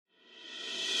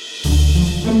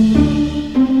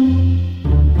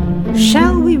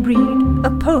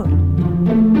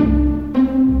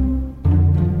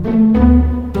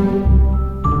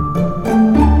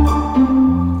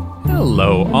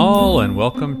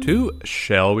to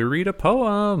Shall We Read a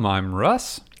Poem? I'm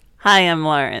Russ. Hi, I'm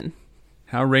Lauren.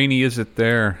 How rainy is it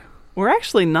there? We're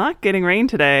actually not getting rain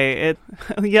today.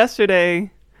 Yesterday,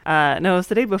 it was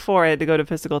the day before I had to go to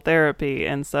physical therapy,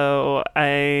 and so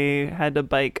I had to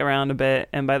bike around a bit,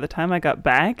 and by the time I got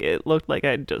back, it looked like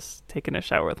I'd just taken a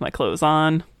shower with my clothes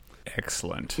on.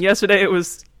 Excellent. Yesterday, it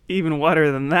was even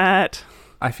wetter than that.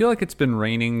 I feel like it's been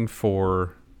raining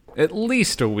for at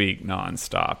least a week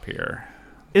nonstop here.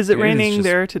 Is it raining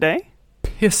there today?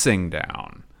 Pissing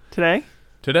down. Today?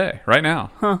 Today, right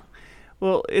now. Huh.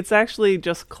 Well, it's actually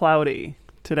just cloudy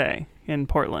today in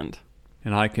Portland.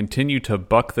 And I continue to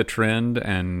buck the trend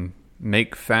and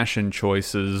make fashion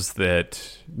choices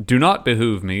that do not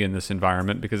behoove me in this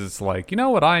environment, because it's like, you know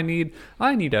what I need?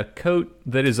 I need a coat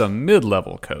that is a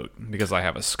mid-level coat, because I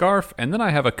have a scarf, and then I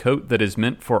have a coat that is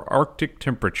meant for Arctic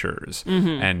temperatures,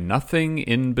 and nothing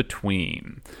in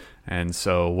between. And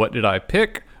so what did I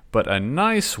pick but a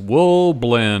nice wool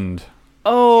blend?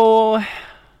 Oh,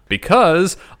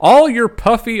 because all your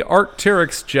puffy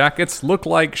Arc'teryx jackets look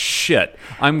like shit.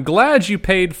 I'm glad you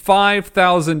paid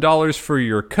 $5,000 for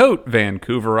your coat,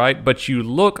 Vancouverite, but you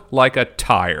look like a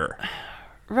tire.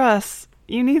 Russ,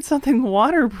 you need something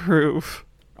waterproof.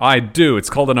 I do. It's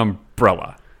called an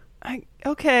umbrella.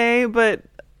 Okay, but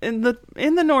in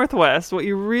the Northwest, what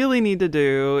you really need to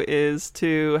do is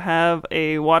to have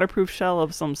a waterproof shell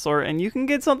of some sort, and you can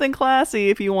get something classy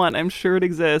if you want. I'm sure it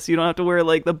exists. You don't have to wear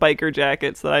like the biker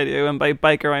jackets that I do, and by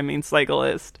biker I mean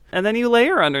cyclist. And then you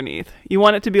layer underneath. You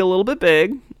want it to be a little bit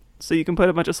big, so you can put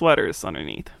a bunch of sweaters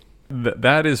underneath.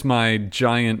 That is my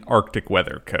giant Arctic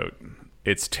weather coat.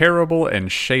 It's terrible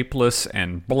and shapeless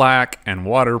and black and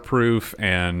waterproof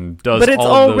and does all of those things. But it's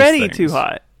already too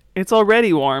hot. It's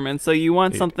already warm, and so you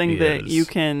want something that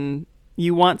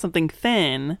you want something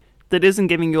thin that isn't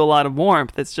giving you a lot of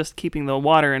warmth, that's just keeping the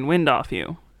water and wind off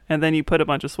you. And then you put a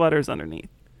bunch of sweaters underneath.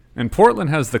 And Portland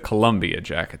has the Columbia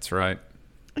jackets, right?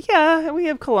 Yeah, we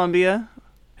have Columbia.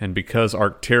 And because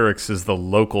Arc'teryx is the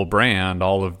local brand,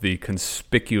 all of the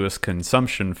conspicuous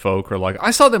consumption folk are like, I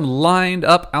saw them lined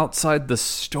up outside the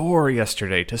store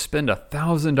yesterday to spend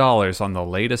 $1,000 on the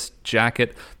latest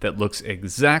jacket that looks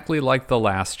exactly like the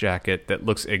last jacket, that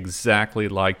looks exactly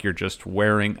like you're just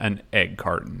wearing an egg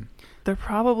carton. They're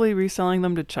probably reselling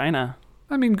them to China.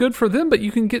 I mean, good for them, but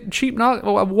you can get cheap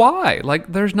why?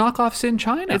 Like, there's knockoffs in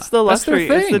China. It's the luxury.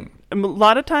 That's their thing. A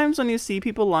lot of times when you see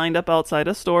people lined up outside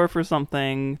a store for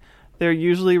something, they're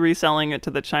usually reselling it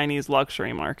to the Chinese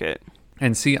luxury market.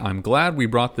 And see, I'm glad we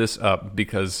brought this up,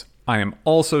 because I am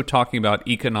also talking about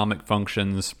economic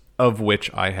functions of which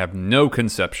I have no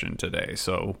conception today.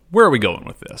 So where are we going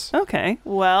with this? Okay,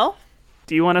 well,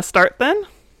 do you want to start then?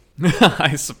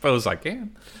 I suppose I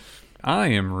can. I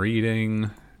am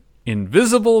reading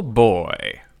Invisible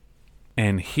Boy.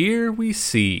 And here we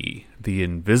see the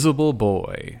invisible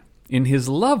boy in his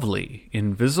lovely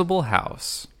invisible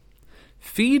house,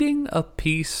 feeding a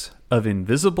piece of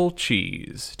invisible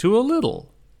cheese to a little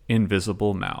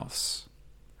invisible mouse.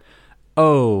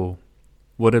 Oh,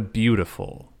 what a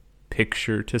beautiful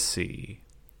picture to see.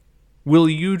 Will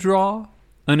you draw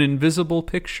an invisible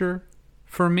picture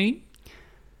for me?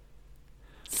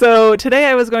 So today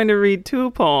I was going to read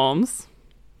 2 poems.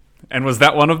 And was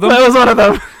that one of them? That was one of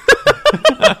them.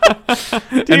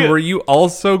 And were you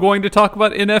also going to talk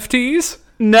about NFTs?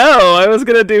 No, I was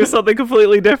going to do something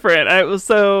completely different.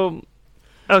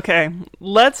 Okay,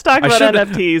 let's talk about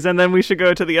NFTs, and then we should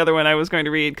go to the other one I was going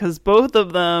to read, because both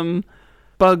of them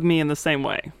bug me in the same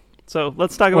way. So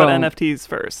let's talk about NFTs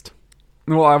first.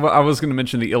 Well, I was going to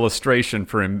mention the illustration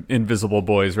for Invisible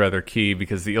Boy is rather key,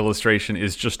 because the illustration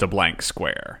is just a blank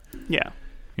square. Yeah.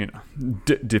 You know,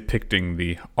 depicting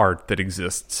the art that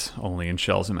exists only in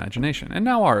Shell's imagination. And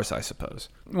now ours, I suppose.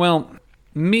 Well,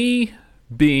 me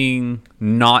being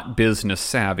not business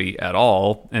savvy at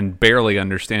all and barely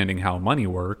understanding how money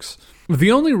works,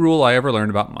 the only rule I ever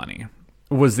learned about money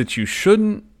was that you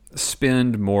shouldn't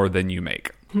spend more than you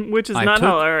make. Which is not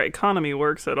how our economy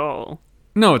works at all.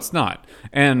 No, it's not.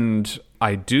 And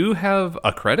I do have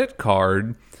a credit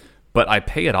card, but I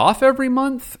pay it off every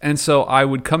month, and so I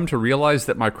would come to realize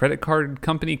that my credit card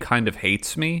company kind of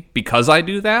hates me because I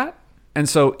do that. And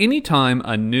so anytime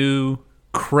a new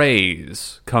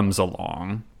craze comes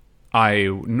along, I,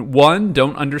 1,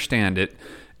 don't understand it,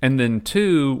 and then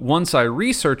 2, once I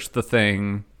research the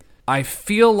thing, I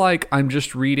feel like I'm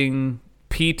just reading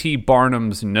P.T.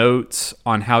 Barnum's notes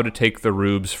on how to take the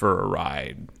rubes for a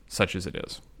ride, such as it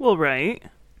is. Well, right.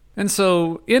 And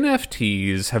so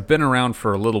NFTs have been around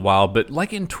for a little while, but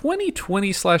like in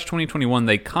 2020/2021,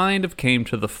 they kind of came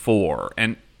to the fore.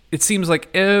 And it seems like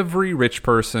every rich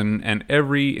person and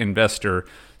every investor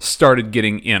started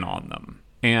getting in on them.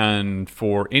 And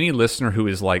for any listener who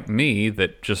is like me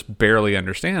that just barely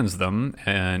understands them,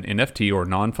 an NFT or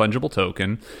non-fungible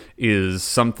token is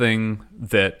something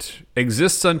that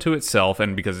exists unto itself,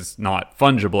 and because it's not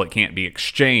fungible, it can't be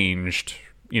exchanged.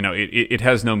 It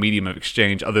has no medium of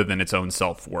exchange other than its own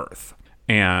self-worth.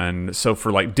 And so for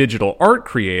like digital art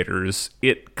creators,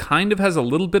 it kind of has a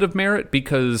little bit of merit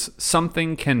because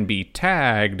something can be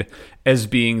tagged as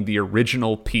being the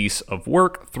original piece of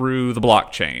work through the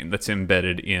blockchain that's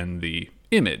embedded in the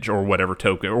image or whatever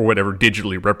token or whatever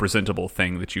digitally representable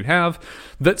thing that you have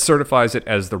that certifies it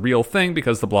as the real thing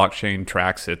because the blockchain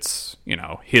tracks its,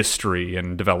 history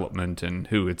and development and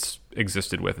who it's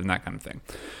existed with and that kind of thing.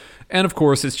 And of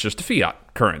course, it's just a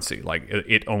fiat currency. Like,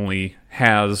 it only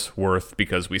has worth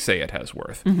because we say it has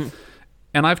worth. Mm-hmm.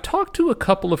 And I've talked to a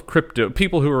couple of crypto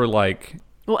people who are like...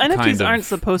 Well, NFTs aren't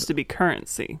supposed to be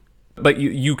currency. But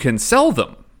you can sell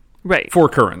them right for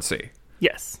currency.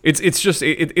 Yes. It's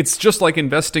just like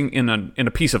investing in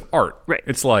a piece of art. Right.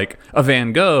 It's like a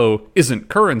Van Gogh isn't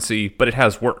currency, but it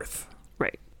has worth.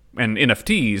 Right. And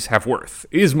NFTs have worth,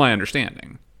 is my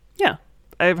understanding. Yeah.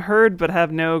 I've heard but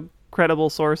have no credible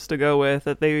source to go with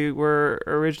that they were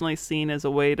originally seen as a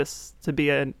way to be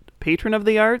a patron of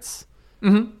the arts.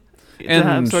 Mm-hmm. To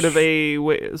have sort of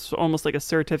almost like a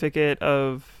certificate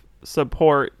of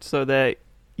support so that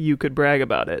you could brag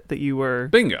about it, that you were...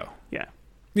 Bingo. Yeah.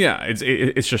 Yeah,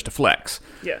 it's just a flex.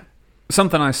 Yeah.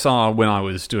 Something I saw when I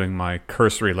was doing my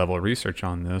cursory level of research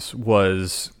on this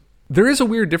was... There is a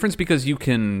weird difference because you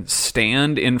can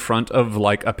stand in front of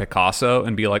like a Picasso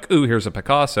and be like, ooh, here's a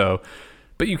Picasso.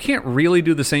 But you can't really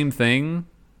do the same thing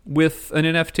with an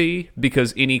NFT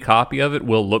because any copy of it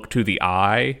will look to the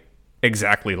eye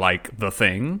exactly like the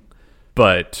thing.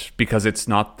 But because it's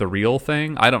not the real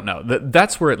thing, I don't know.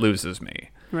 That's where it loses me.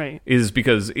 Right. Is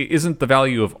because isn't the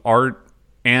value of art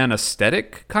an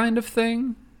aesthetic kind of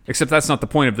thing? Except that's not the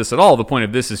point of this at all. The point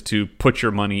of this is to put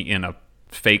your money in a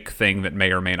fake thing that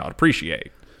may or may not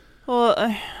appreciate. Well,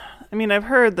 I've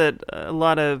heard that a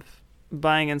lot of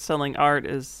buying and selling art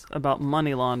is about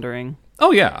money laundering.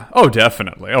 Oh, yeah. Oh,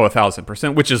 definitely. Oh,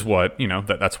 1,000%, which is what,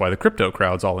 that's why the crypto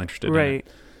crowd's all interested in it.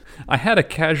 I had a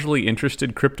casually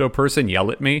interested crypto person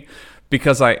yell at me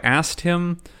because I asked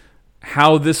him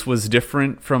how this was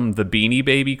different from the Beanie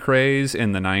Baby craze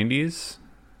in the 90s.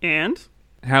 And?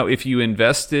 How if you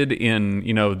invested in,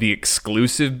 the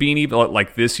exclusive Beanie,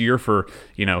 like this year for,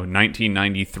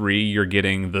 1993, you're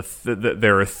getting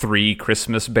there are 3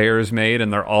 Christmas bears made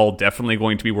and they're all definitely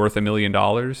going to be worth $1 million,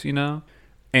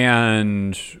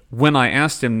 And when I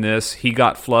asked him this, he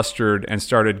got flustered and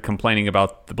started complaining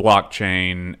about the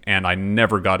blockchain, and I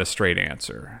never got a straight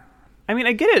answer. I mean,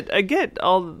 I get it. I get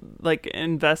all like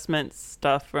investment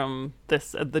stuff from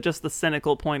this, just the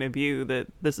cynical point of view that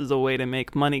this is a way to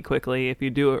make money quickly if you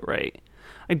do it right.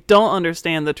 I don't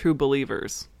understand the true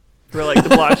believers where like the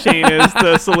blockchain is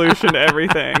the solution to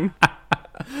everything.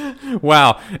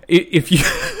 Wow.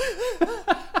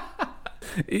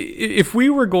 If we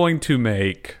were going to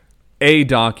make a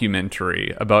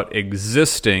documentary about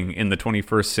existing in the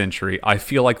 21st century, I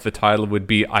feel like the title would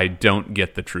be I Don't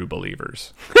Get the True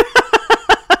Believers.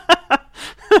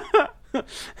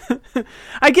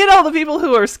 I get all the people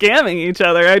who are scamming each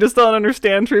other. I just don't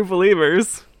understand true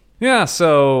believers. Yeah,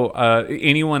 so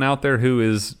anyone out there who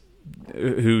is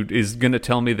going to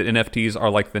tell me that NFTs are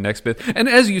like the next bit. And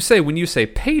as you say, when you say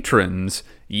patrons,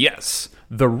 yes,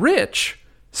 the rich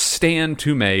stand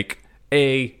to make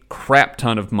a crap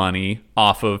ton of money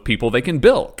off of people they can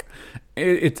bilk.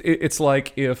 It's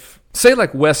like if, say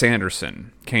like Wes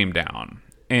Anderson came down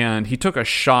and he took a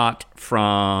shot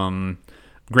from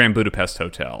Grand Budapest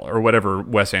Hotel or whatever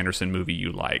Wes Anderson movie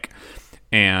you like,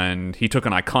 and he took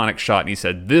an iconic shot and he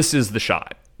said, this is the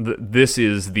shot. This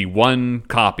is the one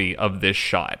copy of this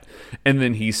shot. And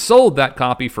then he sold that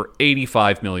copy for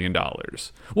 $85 million.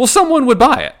 Well, someone would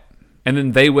buy it. And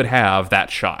then they would have that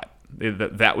shot.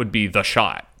 That would be the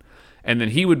shot. And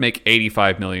then he would make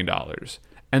 $85 million.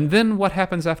 And then what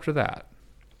happens after that?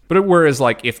 But whereas,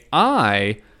 like, if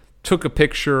I took a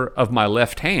picture of my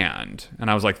left hand, and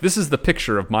I was like, this is the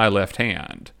picture of my left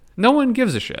hand, no one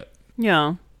gives a shit.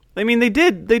 Yeah. I mean, they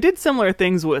did similar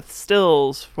things with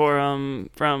stills from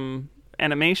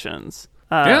animations.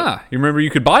 Yeah, you remember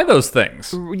you could buy those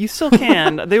things. You still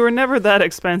can. They were never that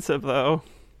expensive, though.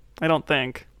 I don't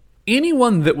think.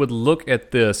 Anyone that would look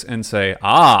at this and say,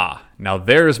 now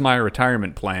there's my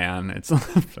retirement plan, it's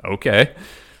okay.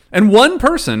 And one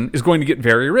person is going to get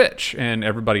very rich, and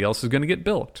everybody else is going to get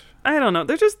bilked. I don't know.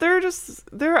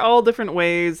 There are all different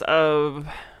ways of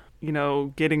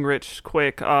getting rich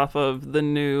quick off of the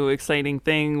new exciting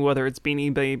thing, whether it's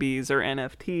Beanie Babies or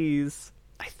NFTs.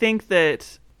 I think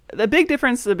that the big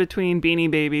difference between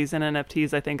Beanie Babies and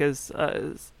NFTs, I think, is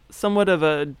somewhat of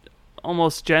a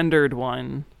almost gendered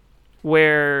one,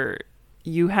 where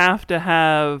you have to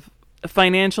have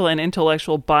financial and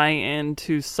intellectual buy-in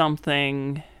to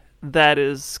something that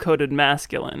is coded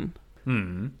masculine.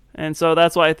 And so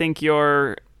that's why I think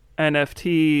your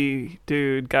NFT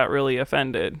dude got really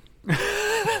offended.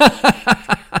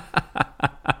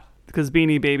 Because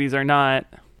Beanie Babies are not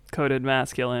coded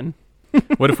masculine.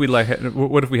 What if we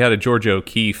had a George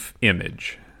O'Keefe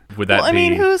image? Would that be... I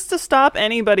mean, who's to stop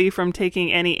anybody from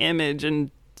taking any image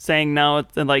and saying no,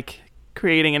 it's like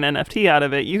creating an NFT out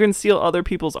of it? You can steal other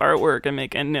people's artwork and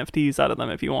make NFTs out of them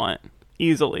if you want,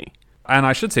 easily. And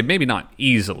I should say maybe not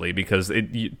easily, because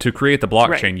to create the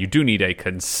blockchain, you do need a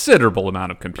considerable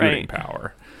amount of computing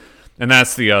power. And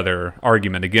that's the other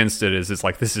argument against it, is it's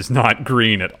like, this is not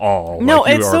green at all. No,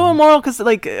 like, it's so immoral, because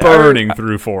like burning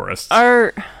through forests.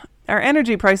 Our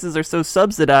energy prices are so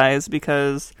subsidized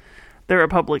because they're a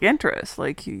public interest.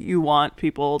 Like, you want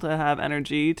people to have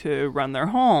energy to run their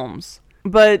homes.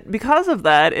 But because of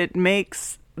that, it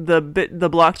makes the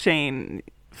blockchain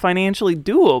financially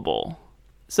doable.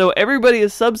 So everybody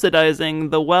is subsidizing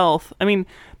the wealth. I mean,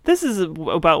 this is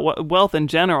about what wealth in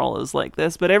general is like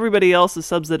this, but everybody else is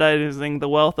subsidizing the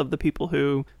wealth of the people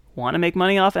who want to make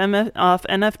money off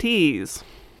NFTs.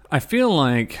 I feel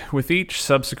like with each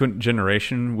subsequent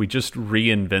generation, we just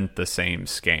reinvent the same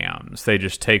scams. They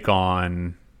just take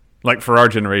on, like for our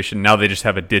generation, now they just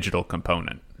have a digital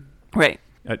component. Right.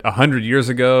 100 years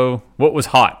ago, what was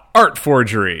hot? Art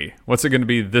forgery. What's it going to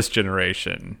be this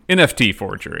generation? NFT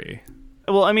forgery.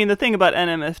 Well, I mean, the thing about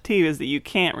NFT is that you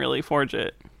can't really forge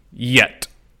it. Yet.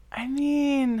 I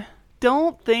mean,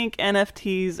 don't think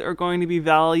NFTs are going to be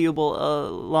valuable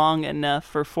long enough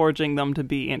for forging them to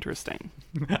be interesting.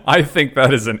 I think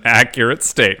that is an accurate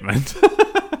statement.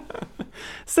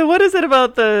 So what is it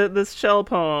about this shell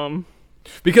poem?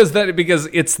 Because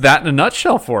it's that in a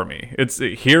nutshell for me. It's,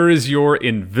 here is your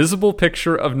invisible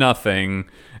picture of nothing,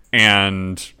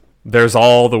 and there's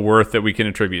all the worth that we can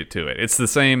attribute to it. It's the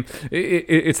same.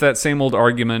 It's that same old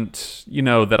argument,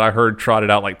 that I heard trotted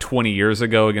out like 20 years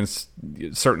ago against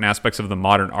certain aspects of the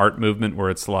modern art movement, where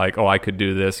it's like, oh, I could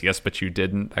do this, yes, but you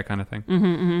didn't, that kind of thing. Mm-hmm,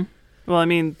 mm-hmm. Well, I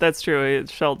mean, that's true.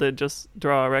 Shell did just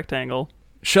draw a rectangle.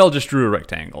 Shell just drew a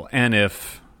rectangle, and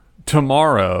if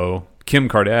tomorrow Kim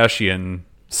Kardashian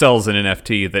sells an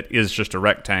NFT that is just a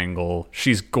rectangle,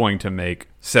 she's going to make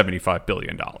 $75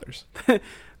 billion.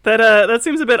 That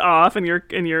seems a bit off in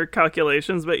your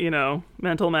calculations, but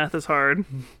mental math is hard.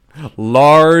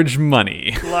 Large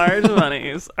money. Large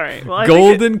monies. All right. Well,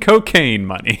 golden cocaine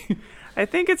money. I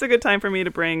think it's a good time for me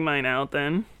to bring mine out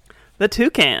then. The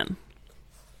toucan.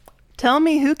 Tell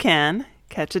me who can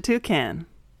catch a toucan.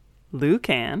 Lou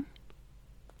can.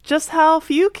 Just how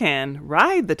few can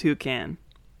ride the toucan.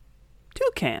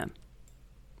 Toucan.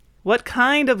 What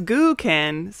kind of goo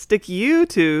can stick you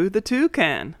to the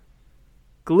toucan?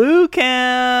 Glue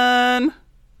can.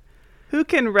 Who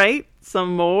can write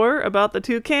some more about the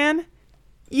toucan?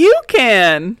 You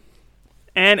can.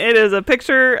 And it is a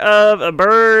picture of a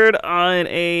bird on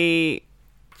a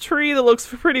tree that looks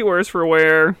pretty worse for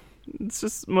wear. It's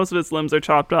just most of its limbs are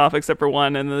chopped off except for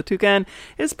one, and the toucan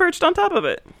is perched on top of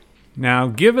it. Now,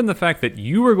 given the fact that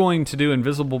you were going to do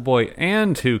Invisible Boy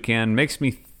and Toucan, makes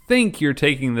me think you're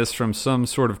taking this from some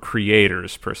sort of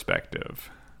creator's perspective.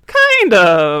 Kind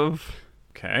of.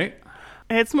 Okay.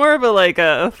 It's more of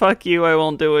a fuck you, I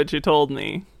won't do what you told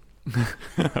me.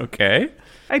 Okay.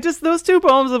 Those two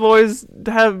poems have always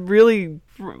really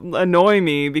annoy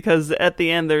me, because at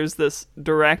the end there's this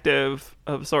directive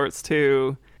of sorts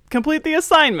to complete the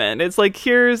assignment. It's like,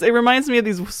 it reminds me of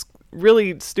these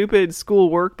really stupid school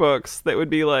workbooks that would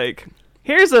be like,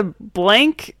 here's a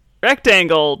blank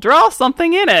rectangle, draw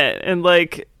something in it, and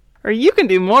or you can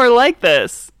do more like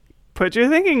this. Put your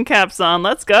thinking caps on,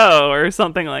 let's go, or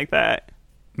something like that.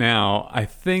 Now, I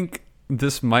think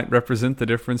this might represent the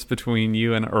difference between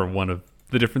you and, or one of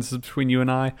the differences between you and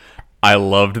I. I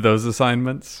loved those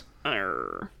assignments.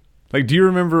 Like, do you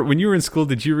remember, when you were in school,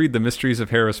 did you read The Mysteries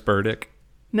of Harris Burdick?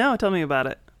 No, tell me about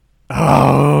it.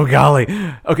 Oh, golly.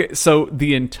 Okay, so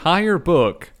the entire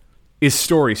book is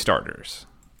story starters.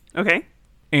 Okay.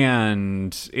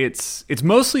 And it's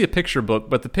mostly a picture book,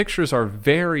 but the pictures are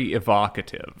very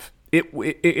evocative.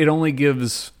 It only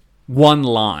gives one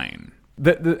line.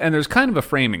 And there's kind of a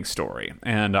framing story,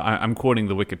 and I'm quoting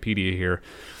the Wikipedia here.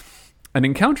 An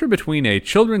encounter between a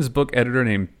children's book editor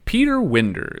named Peter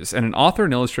Winders and an author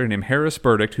and illustrator named Harris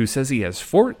Burdick, who says he has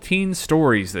 14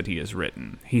 stories that he has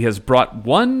written. He has brought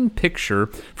one picture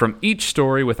from each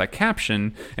story with a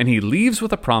caption, and he leaves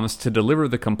with a promise to deliver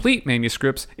the complete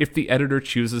manuscripts if the editor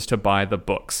chooses to buy the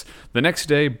books. The next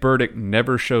day, Burdick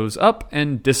never shows up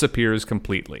and disappears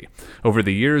completely. Over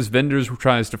the years, Winders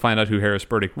tries to find out who Harris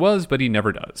Burdick was, but he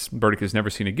never does. Burdick is never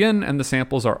seen again, and the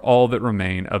samples are all that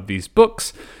remain of these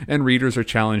books, and readers are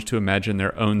challenged to imagine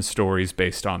their own stories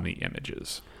based on the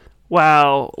images.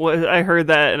 Wow. I heard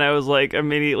that and I was like,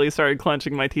 immediately started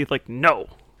clenching my teeth like, no.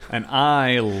 And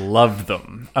I loved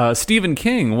them. Stephen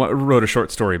King wrote a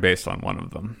short story based on one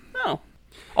of them. Oh.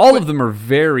 All of them are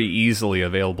very easily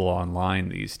available online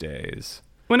these days.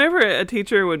 Whenever a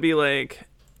teacher would be like,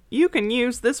 you can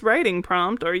use this writing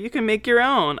prompt or you can make your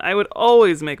own, I would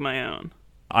always make my own.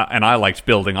 And I liked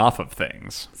building off of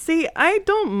things. See, I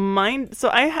don't mind.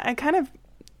 So I kind of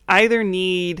either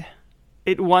need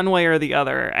it one way or the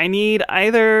other. I need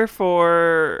either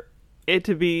for it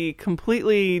to be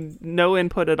completely no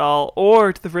input at all,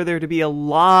 or for there to be a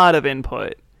lot of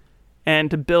input and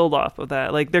to build off of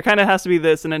that. Like, there kind of has to be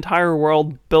an entire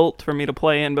world built for me to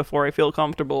play in before I feel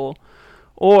comfortable,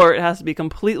 or it has to be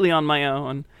completely on my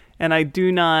own. And I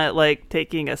do not like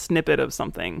taking a snippet of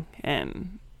something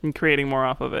and creating more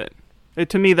off of it.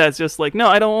 To me, that's just like, no,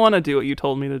 I don't want to do what you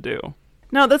told me to do.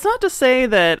 Now, that's not to say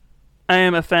that I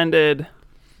am offended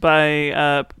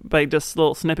by just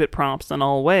little snippet prompts in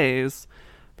all ways.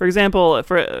 For example,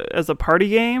 as a party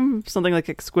game, something like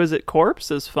Exquisite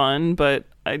Corpse is fun, but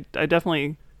I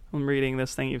definitely... I'm reading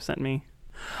this thing you've sent me.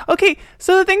 Okay,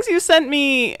 so the things you sent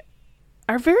me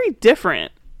are very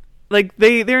different. Like,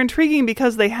 they're intriguing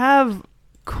because they have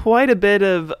quite a bit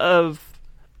of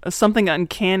something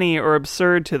uncanny or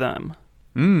absurd to them.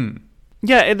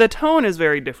 Yeah, the tone is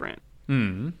very different.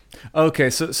 Okay,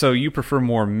 so you prefer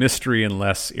more mystery and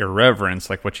less irreverence,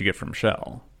 like what you get from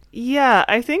Shell. Yeah,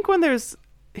 I think when there's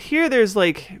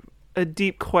like a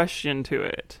deep question to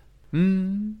it.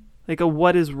 Like a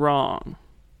what is wrong.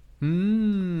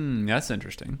 That's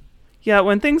interesting. Yeah,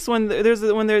 when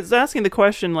there's asking the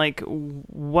question like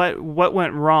what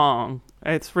went wrong,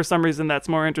 it's for some reason that's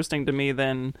more interesting to me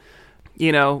than,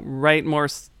 write more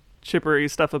chippery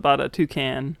stuff about a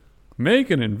toucan.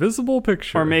 Make an invisible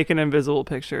picture. Or make an invisible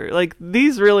picture. Like,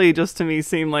 these really just to me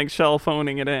seem like Shell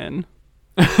phoning it in.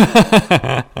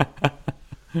 The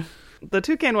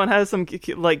toucan one has some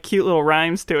cute little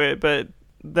rhymes to it, but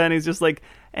then he's just like,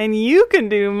 and you can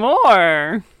do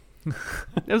more.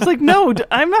 It was like, no,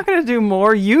 I'm not going to do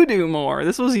more. You do more.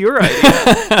 This was your idea.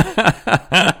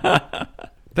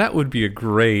 That would be a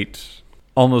great,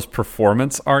 almost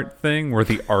performance art thing where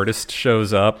the artist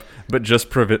shows up, but just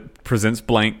presents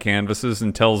blank canvases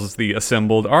and tells the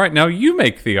assembled, all right, now you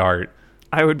make the art.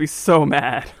 I would be so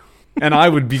mad. And I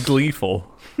would be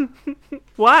gleeful.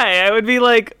 Why? I would be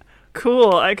like,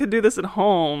 cool, I could do this at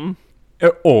home.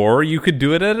 Or you could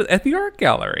do it at the art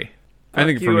gallery. I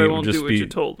think for me, I it won't would just do what be you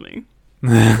told me.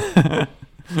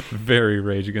 very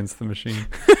Rage Against the Machine.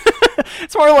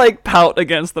 It's more like Pout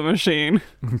Against the Machine.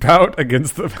 Pout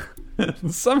Against the...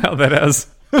 Somehow that has...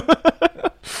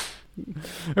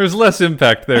 There's less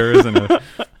impact there, isn't it?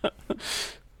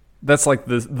 That's like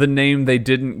the name they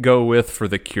didn't go with for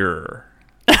The Cure.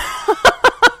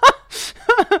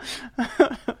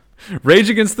 Rage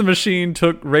Against the Machine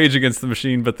took Rage Against the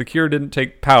Machine, but The Cure didn't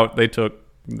take Pout, they took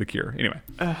The Cure. Anyway.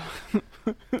 I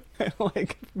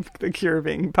like The Cure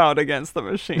being Pout Against the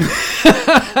Machine.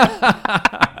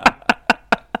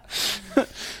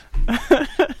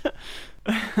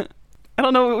 I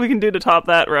don't know what we can do to top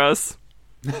that, Russ.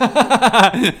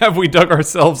 Have we dug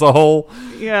ourselves a hole?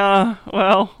 Yeah,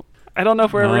 well, I don't know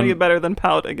if we're ever going to get better than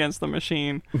Pout Against the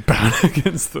Machine. Pout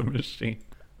Against the Machine.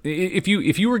 If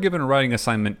you were given a writing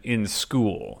assignment in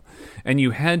school and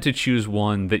you had to choose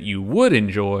one that you would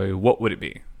enjoy, what would it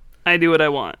be? I do what I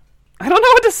want. I don't know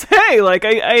what to say. Like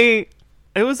I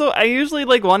usually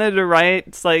like wanted to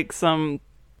write like some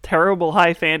terrible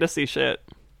high fantasy shit.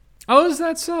 Oh, is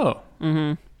that so?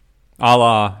 Mm-hmm. A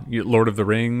la Lord of the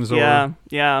Rings? Or...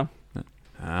 Yeah.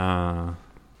 And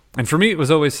for me, it was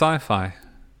always sci-fi.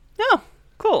 Yeah,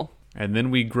 cool. And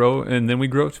then we grow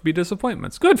up to be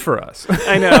disappointments. Good for us.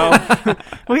 I know.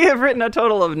 We have written a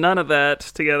total of none of that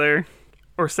together,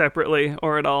 or separately,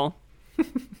 or at all.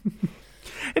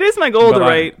 It is my goal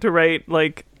to write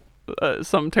like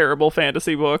some terrible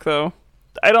fantasy book, though.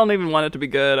 I don't even want it to be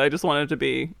good. I just want it to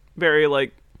be very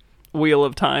like Wheel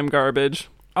of Time garbage.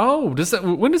 Oh,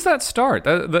 when does that start?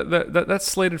 That's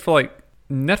slated for like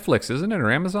Netflix, isn't it,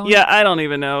 or Amazon? Yeah, I don't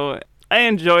even know. I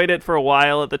enjoyed it for a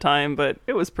while at the time, but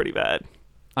it was pretty bad.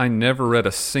 I never read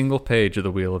a single page of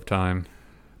The Wheel of Time.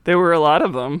 There were a lot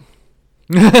of them.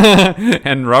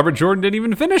 And Robert Jordan didn't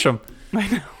even finish them. I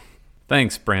know.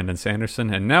 Thanks, Brandon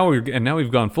Sanderson. And now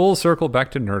we've gone full circle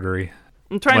back to nerdery.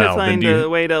 I'm trying Well, to find then a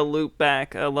way to loop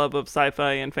back a love of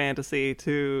sci-fi and fantasy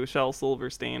to Shel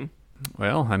Silverstein.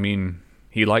 Well, I mean,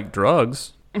 he liked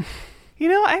drugs. You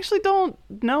know, I actually don't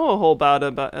know a whole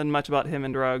much about him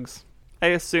and drugs. I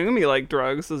assume he liked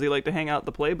drugs, as he liked to hang out at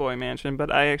the Playboy Mansion,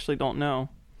 but I actually don't know.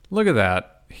 Look at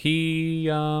that. He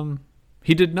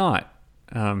did not.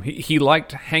 He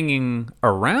liked hanging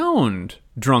around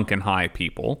drunk and high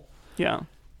people. Yeah.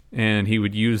 And he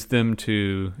would use them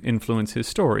to influence his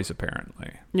stories,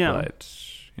 apparently. Yeah. But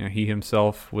he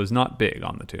himself was not big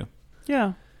on the two.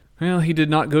 Yeah. Well, he did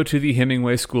not go to the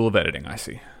Hemingway School of Editing, I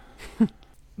see.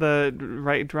 The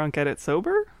Write Drunk, Edit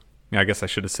Sober? Yeah, I guess I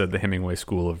should have said the Hemingway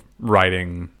School of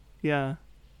Writing Yeah.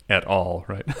 at all,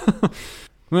 right?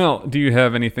 Well, do you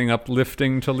have anything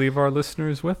uplifting to leave our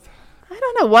listeners with? I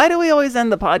don't know. Why do we always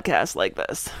end the podcast like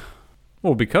this?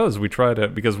 Well, because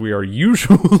we are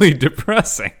usually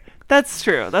depressing. That's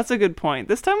true. That's a good point.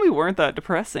 This time we weren't that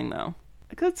depressing, though.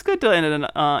 It's good to end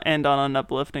on an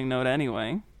uplifting note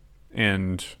anyway.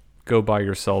 And go buy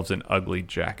yourselves an ugly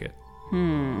jacket.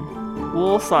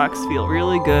 Wool socks feel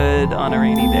really good on a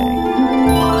rainy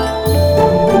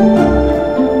day.